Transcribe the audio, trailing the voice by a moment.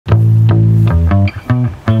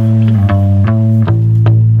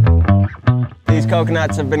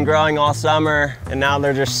coconuts have been growing all summer and now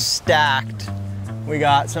they're just stacked. We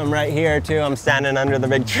got some right here too. I'm standing under the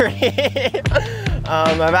big tree.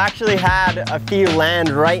 I've actually had a few land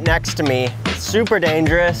right next to me. It's super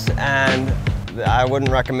dangerous and I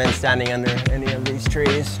wouldn't recommend standing under any of these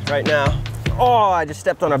trees right now. Oh, I just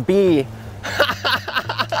stepped on a bee.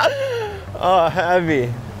 Oh,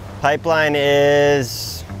 heavy. Pipeline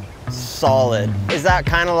is solid. Is that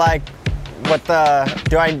kind of like what the,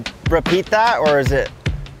 do I repeat that or is it?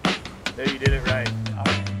 No, you did it right.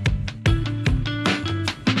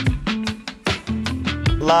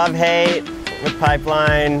 Love, hate with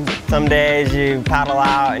pipeline. Some days you paddle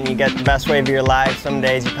out and you get the best wave of your life. Some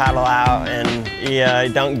days you paddle out and you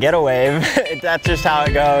don't get a wave. That's just how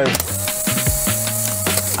it goes.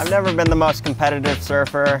 I've never been the most competitive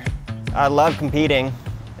surfer. I love competing.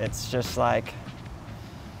 It's just like,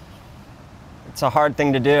 it's a hard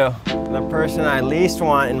thing to do. The person I least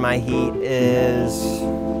want in my heat is,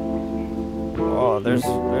 oh, there's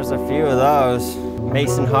a few of those.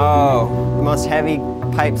 Mason Ho, the most heavy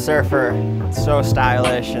pipe surfer. So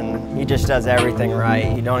stylish and he just does everything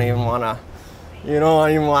right. You don't even want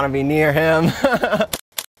to be near him.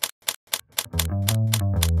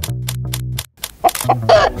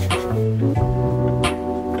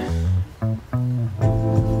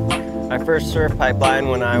 I first surfed pipeline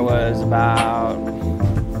when I was about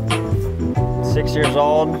 6 years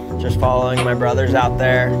old, just following my brothers out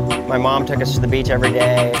there. My mom took us to the beach every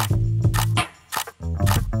day.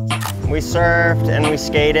 We surfed and we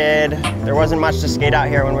skated. There wasn't much to skate out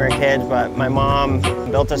here when we were kids, but my mom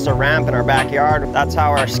built us a ramp in our backyard. That's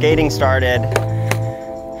how our skating started.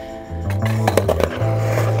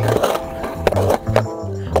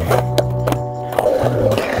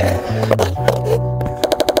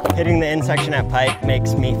 Hitting the end section at pipe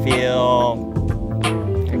makes me feel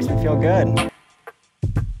good.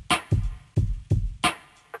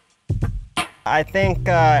 I think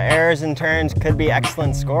errors and turns could be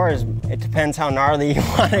excellent scores. It depends how gnarly you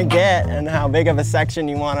want to get and how big of a section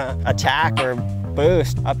you want to attack or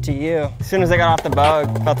boost, up to you. As soon as I got off the boat,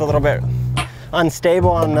 I felt a little bit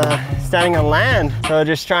unstable on standing on land. So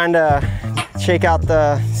just trying to shake out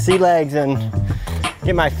the sea legs and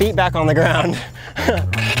get my feet back on the ground.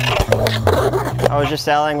 I was just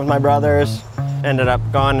sailing with my brothers. Ended up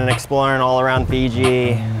going and exploring all around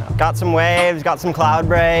Fiji. Got some waves, got some cloud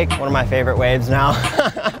break. One of my favorite waves now.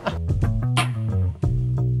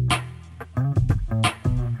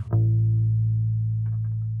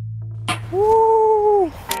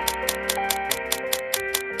 Woo!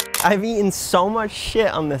 I've eaten so much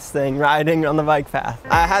shit on this thing riding on the bike path.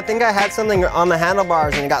 I think I had something on the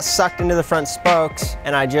handlebars and it got sucked into the front spokes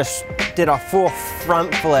and I just did a full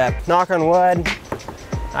front flip. Knock on wood.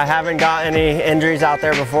 I haven't got any injuries out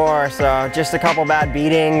there before, so just a couple bad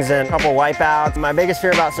beatings and a couple wipeouts. My biggest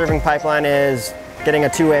fear about surfing pipeline is getting a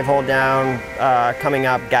two-wave hold down, coming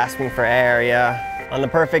up, gasping for air, yeah. On the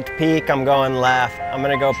perfect peak, I'm going left. I'm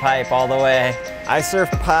gonna go pipe all the way. I surf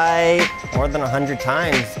pipe more than 100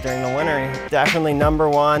 times during the winter. Definitely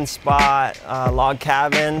 #1 spot, log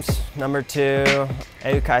cabins, #2,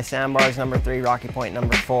 Aukai sandbars, #3, Rocky Point,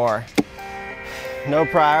 #4. No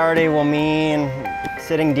priority will mean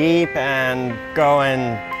sitting deep and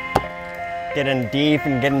getting deep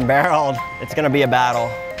and getting barreled. It's gonna be a battle.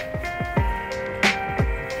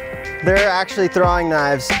 They're actually throwing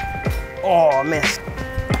knives. Oh, I missed.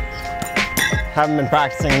 Haven't been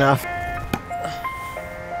practicing enough.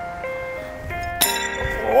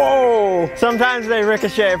 Whoa! Sometimes they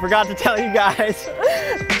ricochet, I forgot to tell you guys.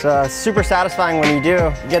 It's super satisfying when you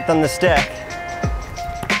do get them to stick.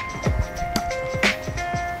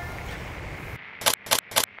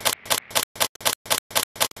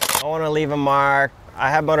 I want to leave a mark. I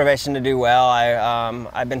have motivation to do well.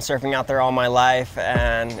 I've been surfing out there all my life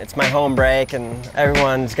and it's my home break and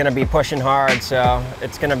everyone's going to be pushing hard, so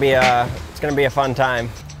it's going to be a fun time.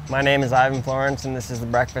 My name is Ivan Florence and this is the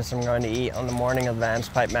breakfast I'm going to eat on the morning of the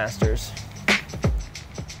Advanced Pipe Masters.